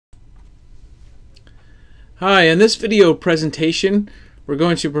Hi, in this video presentation we're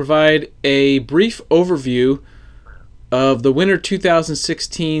going to provide a brief overview of the winter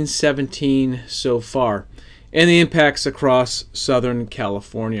 2016-17 so far and the impacts across Southern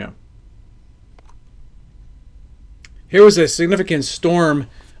California. Here was a significant storm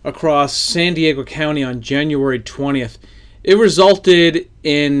across San Diego County on January 20th. It resulted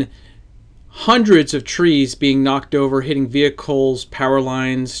in hundreds of trees being knocked over, hitting vehicles, power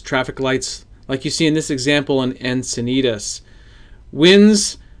lines, traffic lights, like you see in this example in Encinitas.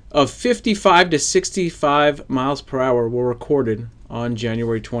 Winds of 55 to 65 miles per hour were recorded on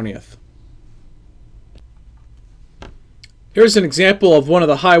January 20th. Here's an example of one of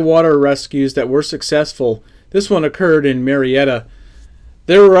the high water rescues that were successful. This one occurred in Marietta.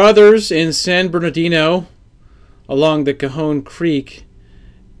 There were others in San Bernardino, along the Cajon Creek,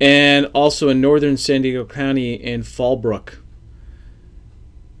 and also in northern San Diego County in Fallbrook.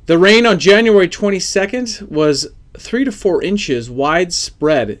 The rain on January 22nd was 3 to 4 inches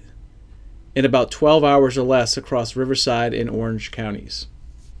widespread in about 12 hours or less across Riverside and Orange counties.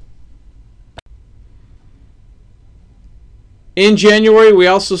 In January, we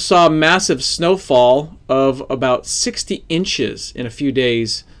also saw massive snowfall of about 60 inches in a few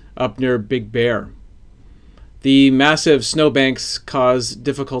days up near Big Bear. The massive snowbanks caused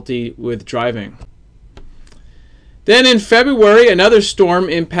difficulty with driving. Then in February, another storm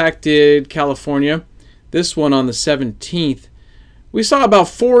impacted California, this one on the 17th. We saw about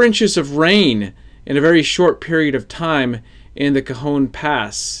 4 inches of rain in a very short period of time in the Cajon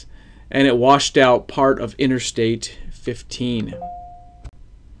Pass, and it washed out part of Interstate 15.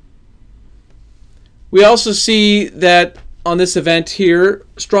 We also see that on this event here,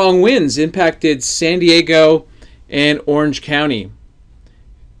 strong winds impacted San Diego and Orange County.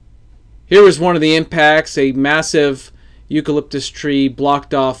 Here was one of the impacts. A massive eucalyptus tree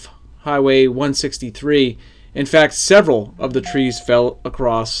blocked off Highway 163. In fact, several of the trees fell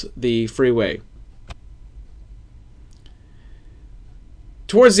across the freeway.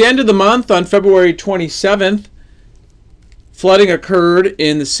 Towards the end of the month, on February 27th, flooding occurred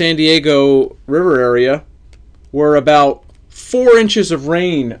in the San Diego River area, where about 4 inches of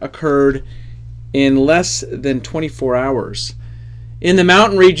rain occurred in less than 24 hours. In the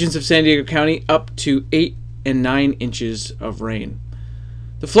mountain regions of San Diego County, up to 8 and 9 inches of rain.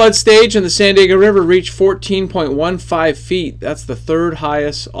 The flood stage on the San Diego River reached 14.15 feet. That's the third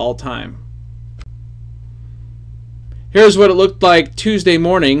highest all time. Here's what it looked like Tuesday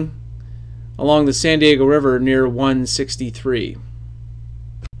morning along the San Diego River near 163.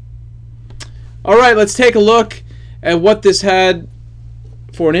 All right, let's take a look at what this had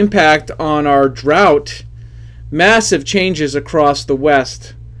for an impact on our drought. Massive changes across the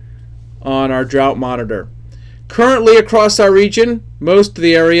west on our drought monitor. Currently across our region, most of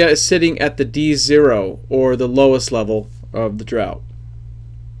the area is sitting at the D0, or the lowest level of the drought.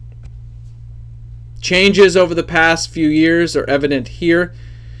 Changes over the past few years are evident here.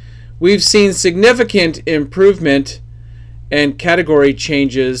 We've seen significant improvement and category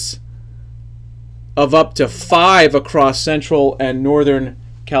changes of up to 5 across central and northern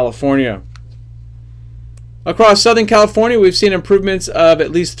California. Across Southern California, we've seen improvements of at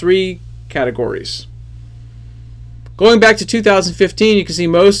least 3 categories. Going back to 2015, you can see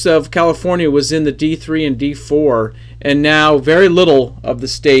most of California was in the D3 and D4, and now very little of the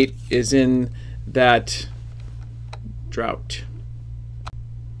state is in that drought.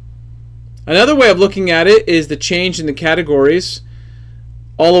 Another way of looking at it is the change in the categories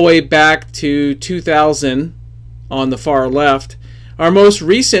all the way back to 2000 on the far left. Our most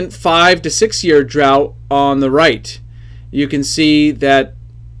recent 5 to 6 year drought on the right. You can see that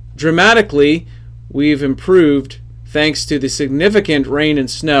dramatically we've improved thanks to the significant rain and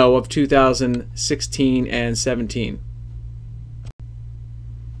snow of 2016 and 17.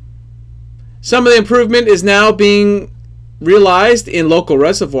 Some of the improvement is now being realized in local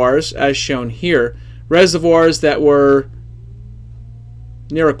reservoirs, as shown here. Reservoirs that were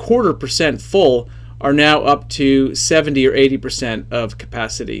near 1/4% full are now up to 70 or 80% of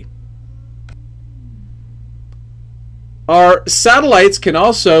capacity. Our satellites can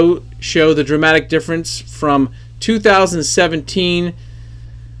also show the dramatic difference from 2017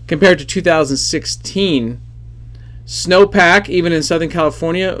 compared to 2016. Snowpack, even in Southern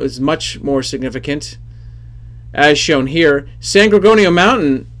California, is much more significant, as shown here. San Gorgonio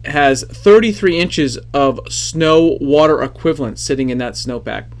Mountain has 33 inches of snow water equivalent sitting in that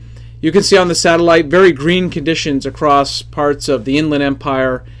snowpack. You can see on the satellite very green conditions across parts of the Inland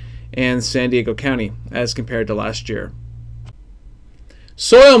Empire and San Diego County as compared to last year.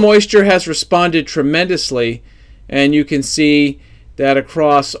 Soil moisture has responded tremendously, and you can see that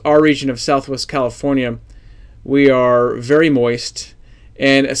across our region of Southwest California, we are very moist,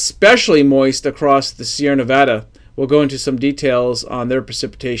 and especially moist across the Sierra Nevada. We'll go into some details on their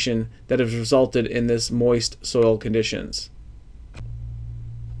precipitation that has resulted in this moist soil conditions.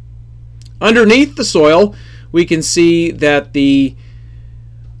 Underneath the soil, we can see that the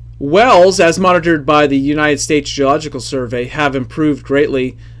wells, as monitored by the United States Geological Survey, have improved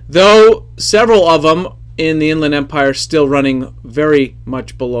greatly, though several of them in the Inland Empire still running very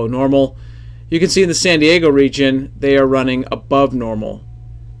much below normal. You can see in the San Diego region, they are running above normal.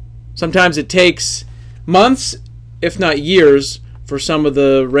 Sometimes it takes months, if not years, for some of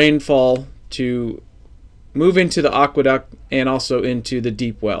the rainfall to move into the aqueduct and also into the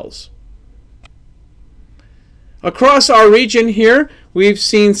deep wells. Across our region here, we've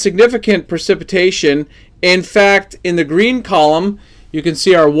seen significant precipitation. In fact, in the green column, you can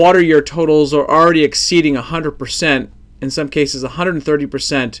see our water year totals are already exceeding 100%, in some cases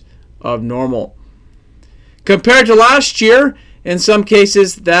 130% of normal. Compared to last year, in some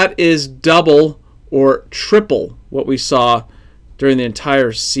cases that is double or triple what we saw during the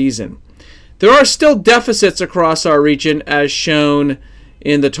entire season. There are still deficits across our region, as shown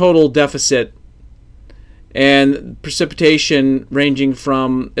in the total deficit, and precipitation ranging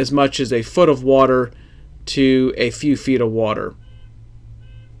from as much as a foot of water to a few feet of water.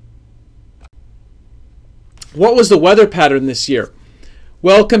 What was the weather pattern this year?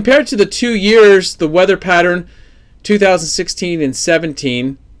 Well, compared to the 2 years, the weather pattern 2016 and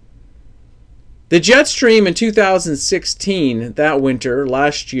 17, the jet stream in 2016, that winter,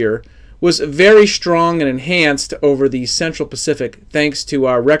 last year, was very strong and enhanced over the Central Pacific thanks to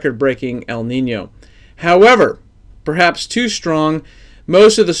our record-breaking El Nino. However, perhaps too strong,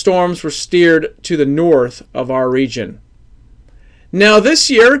 most of the storms were steered to the north of our region. Now this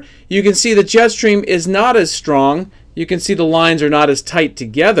year, you can see the jet stream is not as strong. You can see the lines are not as tight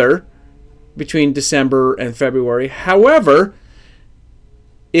together between December and February. However,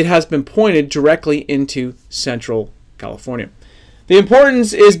 it has been pointed directly into Central California. The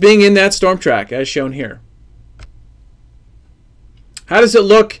importance is being in that storm track, as shown here. How does it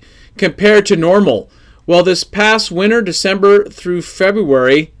look compared to normal? Well, this past winter, December through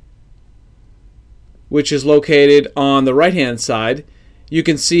February, which is located on the right-hand side, you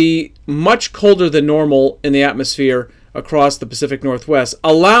can see much colder than normal in the atmosphere across the Pacific Northwest,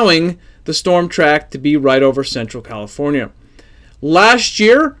 allowing the storm track to be right over Central California. Last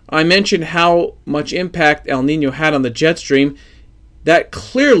year, I mentioned how much impact El Nino had on the jet stream. That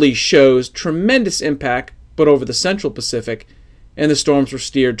clearly shows tremendous impact, but over the Central Pacific, and the storms were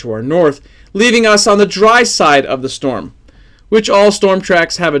steered to our north, leaving us on the dry side of the storm, which all storm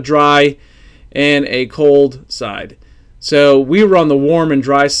tracks have a dry and a cold side. So we were on the warm and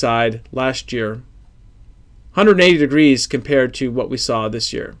dry side last year, 180 degrees compared to what we saw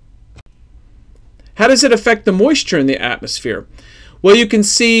this year. How does it affect the moisture in the atmosphere? Well, you can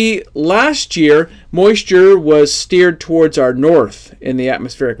see last year moisture was steered towards our north in the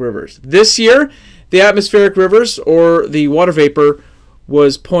atmospheric rivers. This year, the atmospheric rivers, or the water vapor,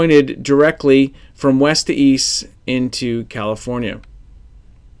 was pointed directly from west to east into California.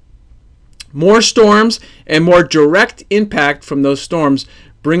 More storms and more direct impact from those storms,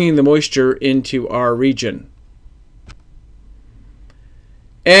 bringing the moisture into our region.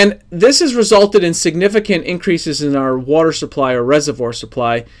 And this has resulted in significant increases in our water supply or reservoir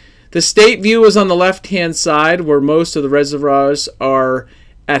supply. The state view is on the left-hand side, where most of the reservoirs are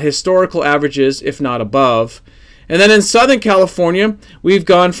at historical averages, if not above. And then in Southern California, we've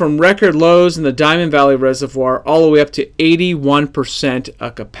gone from record lows in the Diamond Valley Reservoir all the way up to 81%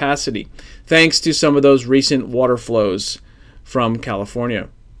 of capacity, thanks to some of those recent water flows from California.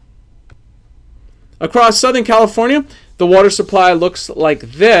 Across Southern California, the water supply looks like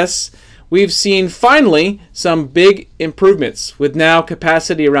this. We've seen finally some big improvements, with now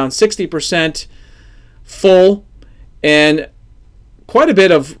capacity around 60% full and quite a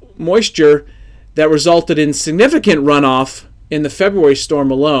bit of moisture that resulted in significant runoff in the February storm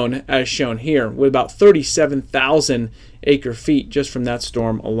alone, as shown here, with about 37,000 acre-feet just from that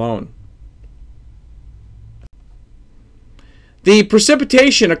storm alone. The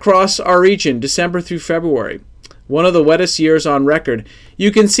precipitation across our region, December through February, one of the wettest years on record.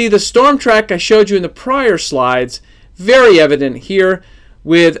 You can see the storm track I showed you in the prior slides, very evident here,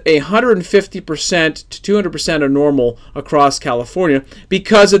 with 150% to 200% of normal across California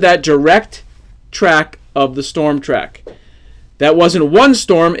because of that direct track of the storm track. That wasn't one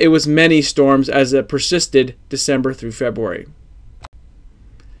storm, it was many storms as it persisted December through February.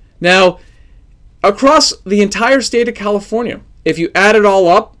 Now, across the entire state of California, if you add it all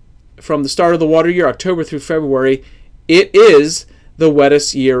up from the start of the water year, October through February, it is the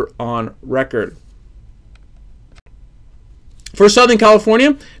wettest year on record. For Southern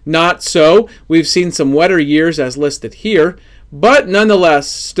California, not so. We've seen some wetter years as listed here, but nonetheless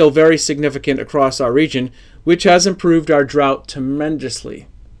still very significant across our region, which has improved our drought tremendously.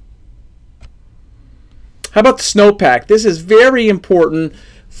 How about the snowpack? This is very important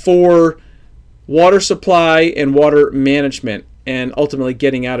for water supply and water management and ultimately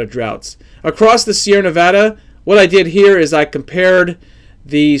getting out of droughts. Across the Sierra Nevada, what I did here is I compared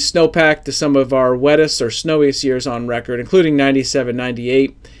the snowpack to some of our wettest or snowiest years on record, including 97,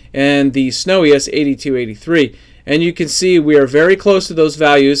 98, and the snowiest 82, 83. And you can see we are very close to those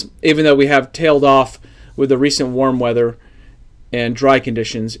values, even though we have tailed off with the recent warm weather and dry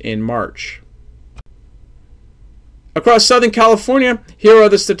conditions in March. Across Southern California, here are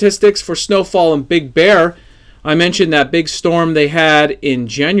the statistics for snowfall in Big Bear. I mentioned that big storm they had in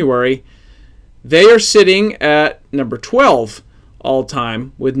January. They are sitting at number 12 all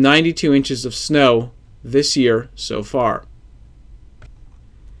time with 92 inches of snow this year so far.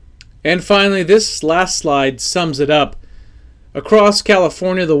 And finally, this last slide sums it up. Across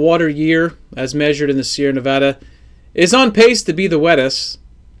California, the water year, as measured in the Sierra Nevada, is on pace to be the wettest,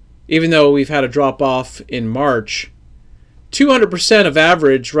 even though we've had a drop off in March. 200% of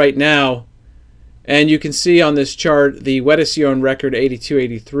average right now, and you can see on this chart the wettest year on record, 82,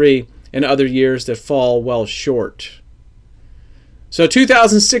 83, and other years that fall well short. So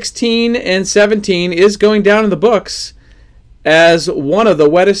 2016 and 17 is going down in the books as one of the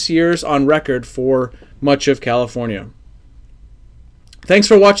wettest years on record for much of California. Thanks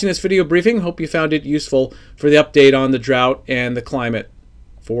for watching this video briefing. Hope you found it useful for the update on the drought and the climate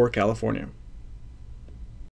for California.